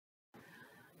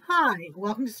Hi,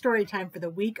 welcome to Story Time for the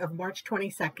week of March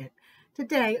 22nd.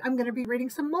 Today, I'm going to be reading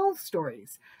some mole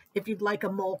stories. If you'd like a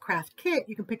mole craft kit,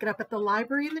 you can pick it up at the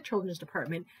library in the children's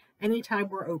department anytime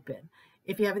we're open.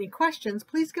 If you have any questions,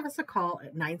 please give us a call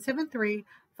at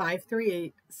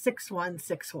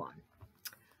 973-538-6161.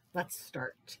 Let's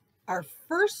start. Our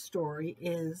first story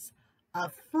is A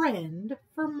Friend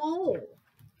for Mole.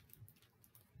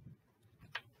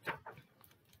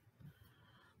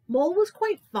 Mole was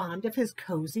quite fond of his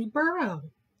cozy burrow.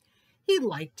 He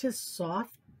liked his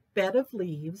soft bed of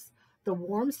leaves, the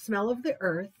warm smell of the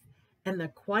earth, and the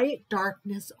quiet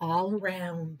darkness all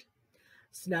around.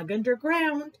 Snug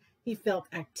underground, he felt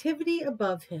activity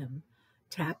above him,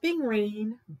 tapping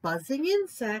rain, buzzing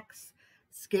insects,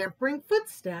 scampering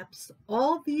footsteps.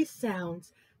 All these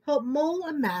sounds helped Mole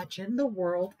imagine the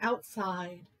world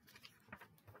outside.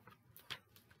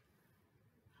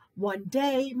 One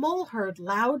day, Mole heard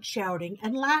loud shouting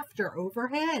and laughter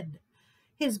overhead.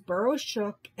 His burrow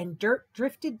shook and dirt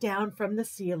drifted down from the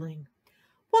ceiling.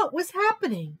 What was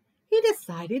happening? He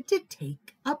decided to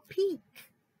take a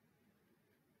peek.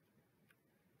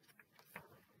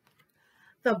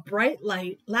 The bright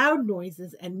light, loud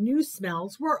noises, and new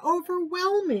smells were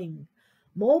overwhelming.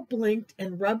 Mole blinked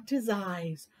and rubbed his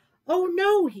eyes. Oh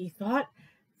no, he thought,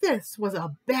 this was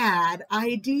a bad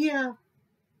idea.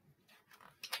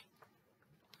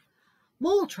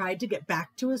 Mole tried to get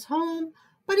back to his home,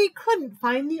 but he couldn't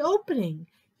find the opening.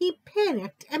 He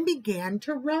panicked and began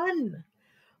to run.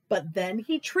 But then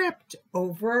he tripped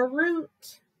over a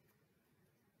root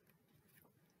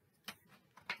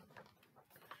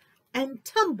and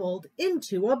tumbled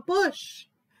into a bush.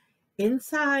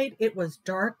 Inside, it was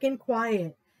dark and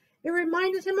quiet. It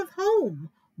reminded him of home.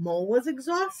 Mole was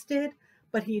exhausted,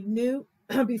 but he knew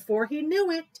before he knew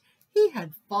it, he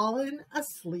had fallen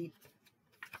asleep.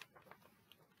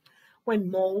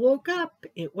 When Mole woke up,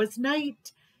 it was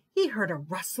night. He heard a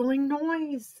rustling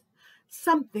noise.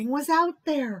 Something was out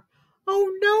there.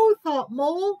 Oh no, thought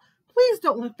Mole. Please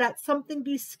don't let that something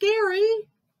be scary.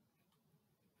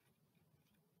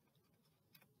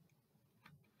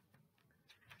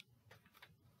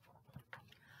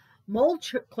 Mole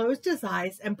closed his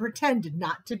eyes and pretended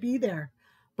not to be there,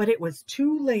 but it was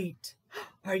too late.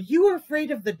 Are you afraid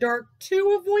of the dark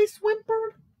too? A voice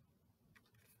whimpered.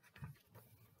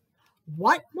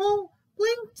 What? Mole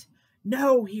blinked.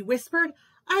 No, he whispered.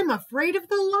 I'm afraid of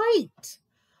the light.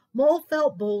 Mole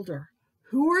felt bolder.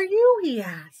 Who are you? He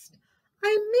asked.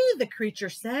 I'm me, the creature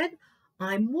said.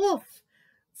 I'm Wolf.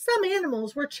 Some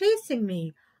animals were chasing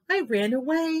me. I ran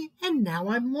away, and now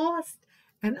I'm lost,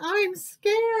 and I'm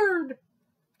scared.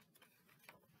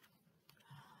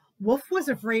 Wolf was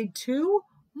afraid too.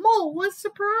 Mole was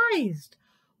surprised.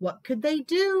 What could they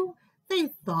do? They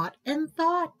thought and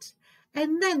thought.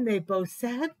 And then they both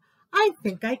said, I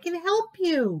think I can help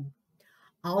you.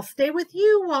 I'll stay with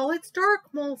you while it's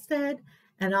dark, Mole said,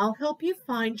 and I'll help you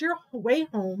find your way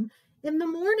home in the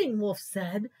morning, Wolf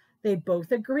said. They both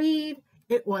agreed.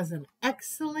 It was an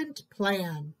excellent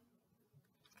plan.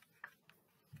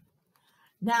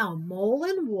 Now Mole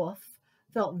and Wolf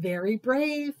felt very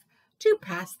brave. To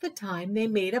pass the time, they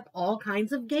made up all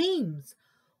kinds of games.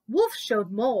 Wolf showed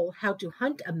Mole how to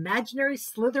hunt imaginary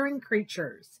slithering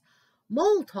creatures.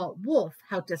 Mole taught Wolf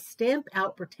how to stamp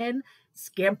out pretend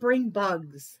scampering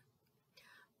bugs.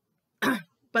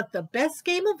 But the best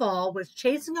game of all was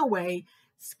chasing away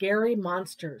scary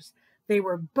monsters. They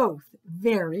were both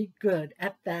very good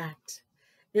at that.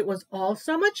 It was all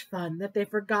so much fun that they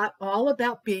forgot all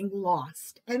about being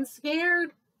lost and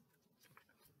scared.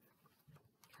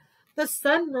 The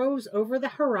sun rose over the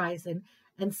horizon,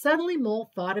 and suddenly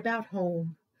Mole thought about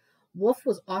home. Wolf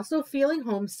was also feeling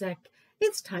homesick.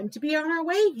 It's time to be on our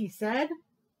way, he said.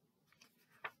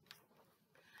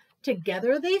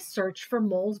 Together they searched for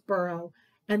Mole's burrow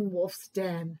and Wolf's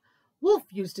den. Wolf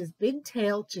used his big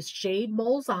tail to shade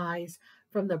Mole's eyes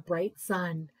from the bright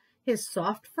sun. His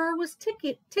soft fur was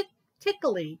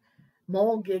tickly.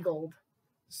 Mole giggled.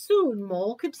 Soon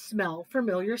Mole could smell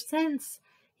familiar scents.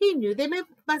 He knew they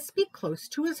must be close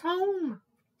to his home.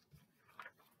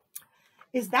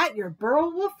 Is that your burrow?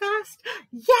 Wolf asked.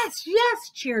 Yes, yes,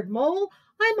 cheered Mole.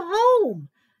 I'm home.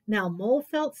 Now Mole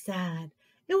felt sad.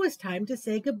 It was time to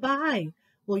say goodbye.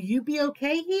 Will you be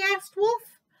okay? He asked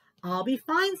Wolf. I'll be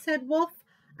fine, said Wolf.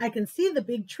 I can see the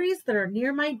big trees that are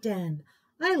near my den.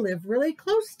 I live really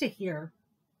close to here.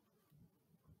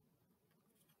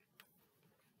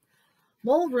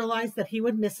 Mole realized that he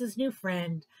would miss his new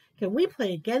friend. Can we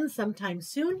play again sometime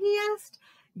soon? He asked.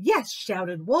 Yes,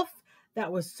 shouted Wolf.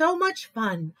 That was so much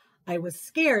fun. I was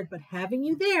scared, but having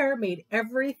you there made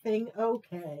everything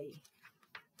okay.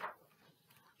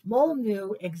 Mole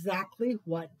knew exactly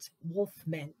what wolf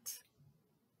meant,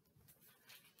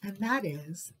 and that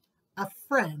is a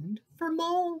friend for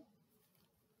Mole.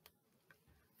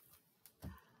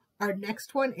 Our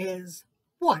next one is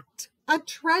what a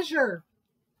treasure.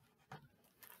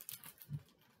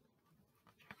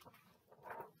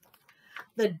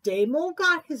 The day Mole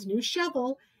got his new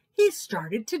shovel, he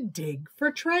started to dig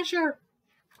for treasure.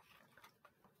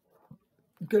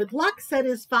 Good luck, said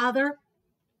his father.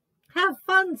 Have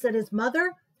fun, said his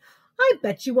mother. I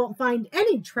bet you won't find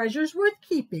any treasures worth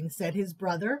keeping, said his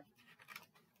brother.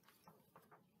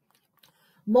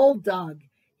 Mole dug.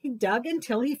 He dug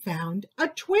until he found a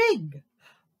twig.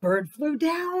 Bird flew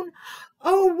down.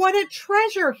 Oh, what a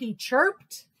treasure, he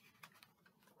chirped.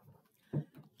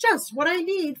 Just what I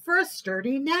need for a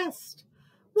sturdy nest.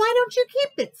 Why don't you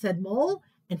keep it, said Mole,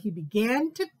 and he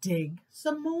began to dig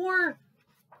some more.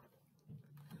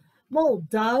 Mole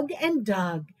dug and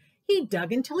dug. He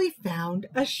dug until he found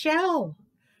a shell.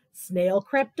 Snail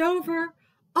crept over.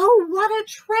 Oh, what a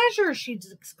treasure, she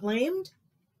exclaimed.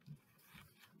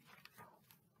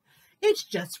 It's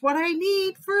just what I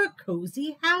need for a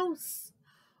cozy house.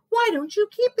 Why don't you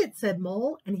keep it, said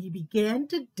Mole, and he began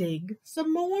to dig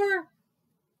some more.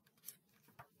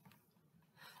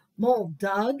 Mole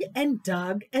dug and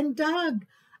dug and dug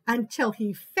until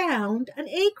he found an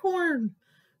acorn.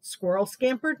 Squirrel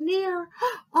scampered near.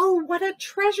 Oh, what a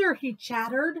treasure, he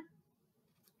chattered.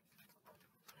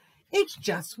 It's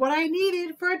just what I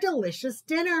needed for a delicious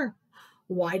dinner.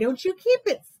 Why don't you keep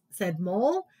it, said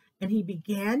Mole, and he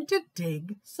began to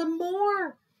dig some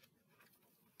more.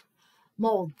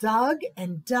 Mole dug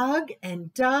and dug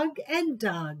and dug and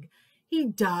dug. He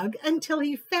dug until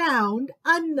he found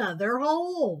another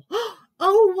hole.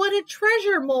 Oh, what a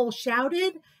treasure, Mole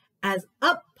shouted, as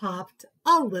up popped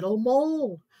a little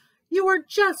mole. You are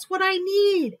just what I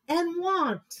need and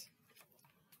want.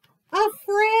 A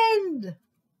friend.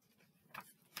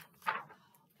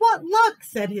 What luck,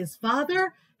 said his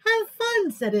father. Have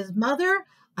fun, said his mother.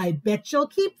 I bet you'll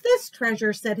keep this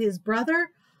treasure, said his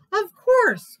brother. Of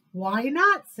course, why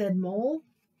not, said Mole.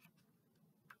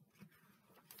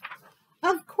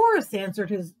 Of course, answered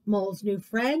his Mole's new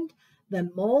friend.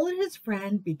 Then Mole and his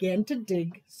friend began to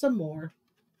dig some more.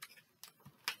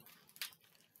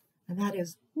 And that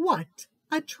is what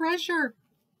a treasure.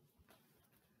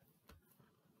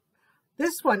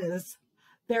 This one is,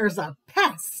 there's a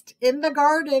pest in the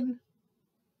garden.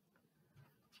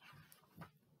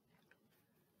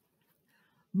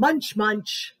 Munch,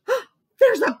 munch.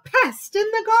 There's a pest in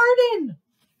the garden.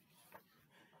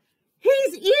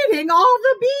 He's eating all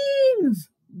the beans.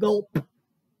 Gulp.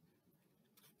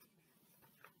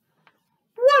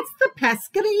 What's the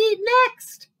pest going to eat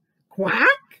next? Quack?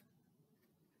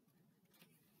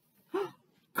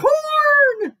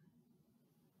 Corn!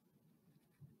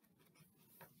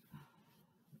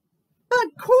 But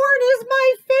corn is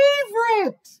my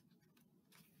favorite.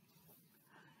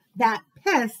 That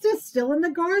pest is still in the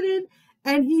garden,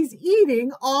 and he's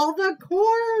eating all the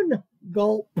corn.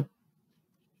 Gulp.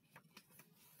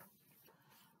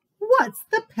 What's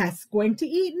the pest going to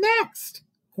eat next?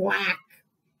 Quack.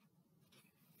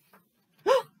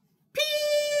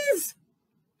 Peas!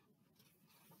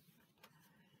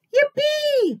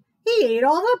 Yippee! He ate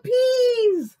all the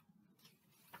peas.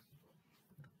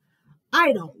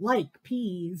 I don't like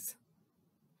peas.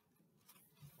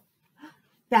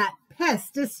 That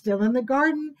pest is still in the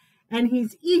garden, and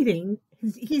he's eaten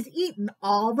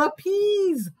all the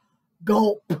peas.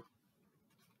 Gulp.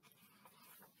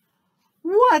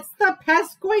 What's the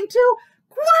pest going to?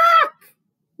 Quack!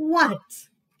 What?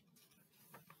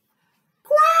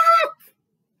 Quack!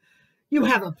 You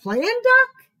have a plan,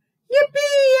 Duck?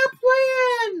 Yippee, a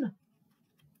plan!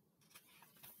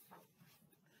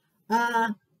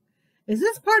 Is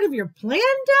this part of your plan,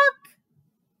 Duck?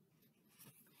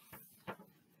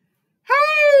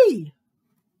 Hey!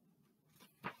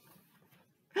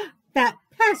 That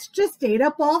pest just ate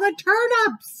up all the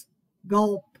turnips.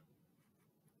 Gulp.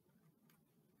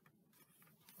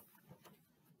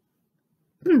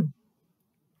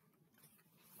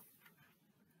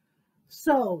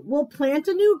 So we'll plant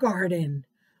a new garden.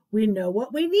 We know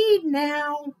what we need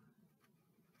now.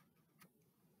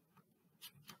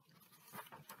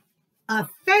 A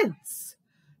fence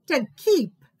to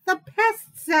keep the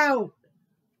pests out.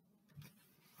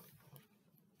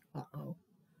 Uh-oh.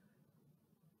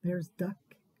 There's Duck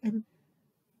and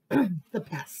the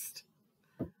pest.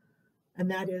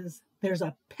 And that is, there's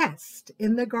a pest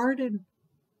in the garden.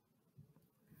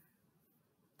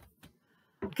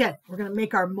 Okay, we're going to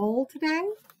make our mole today.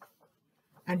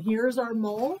 And here's our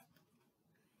mole.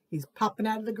 He's popping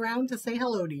out of the ground to say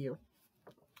hello to you.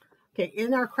 Okay,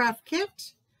 in our craft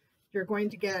kit, you're going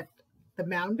to get the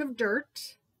mound of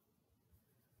dirt,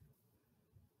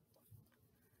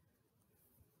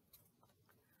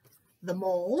 the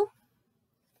mole,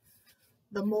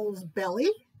 the mole's belly,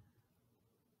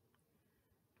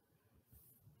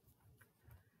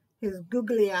 his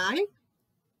googly eye,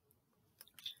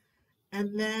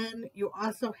 and then you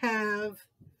also have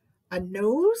a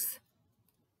nose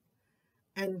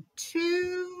and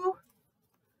 2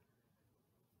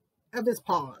 of his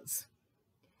paws.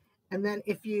 And then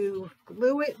if you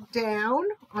glue it down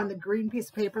on the green piece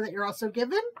of paper that you're also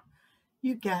given,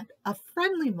 you get a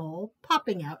friendly mole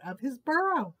popping out of his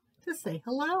burrow to say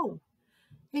hello.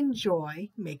 Enjoy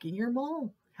making your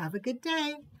mole. Have a good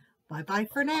day. Bye-bye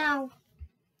for now.